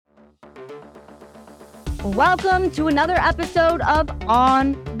Welcome to another episode of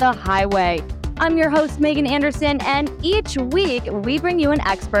On the Highway. I'm your host, Megan Anderson, and each week we bring you an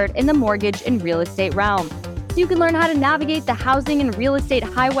expert in the mortgage and real estate realm so you can learn how to navigate the housing and real estate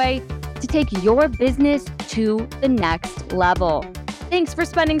highway to take your business to the next level. Thanks for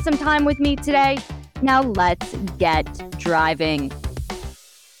spending some time with me today. Now let's get driving.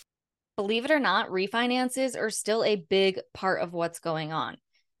 Believe it or not, refinances are still a big part of what's going on.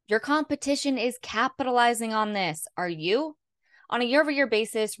 Your competition is capitalizing on this. Are you? On a year-over-year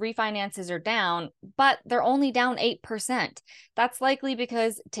basis, refinances are down, but they're only down 8%. That's likely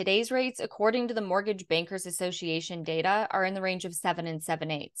because today's rates, according to the Mortgage Bankers Association data, are in the range of 7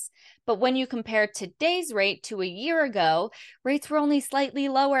 7/8. But when you compare today's rate to a year ago, rates were only slightly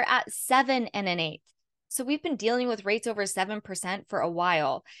lower at 7 1/8. So we've been dealing with rates over 7% for a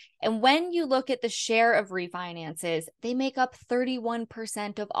while. And when you look at the share of refinances, they make up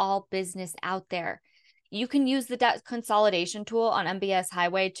 31% of all business out there. You can use the debt consolidation tool on MBS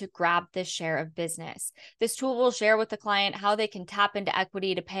Highway to grab this share of business. This tool will share with the client how they can tap into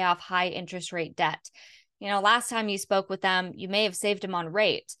equity to pay off high interest rate debt. Last time you spoke with them, you may have saved them on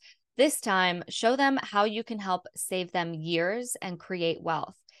rate. This time, show them how you can help save them years and create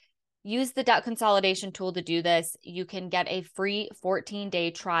wealth. Use the debt consolidation tool to do this. You can get a free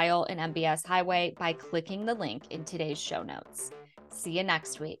 14-day trial in MBS Highway by clicking the link in today's show notes. See you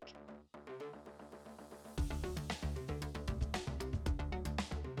next week.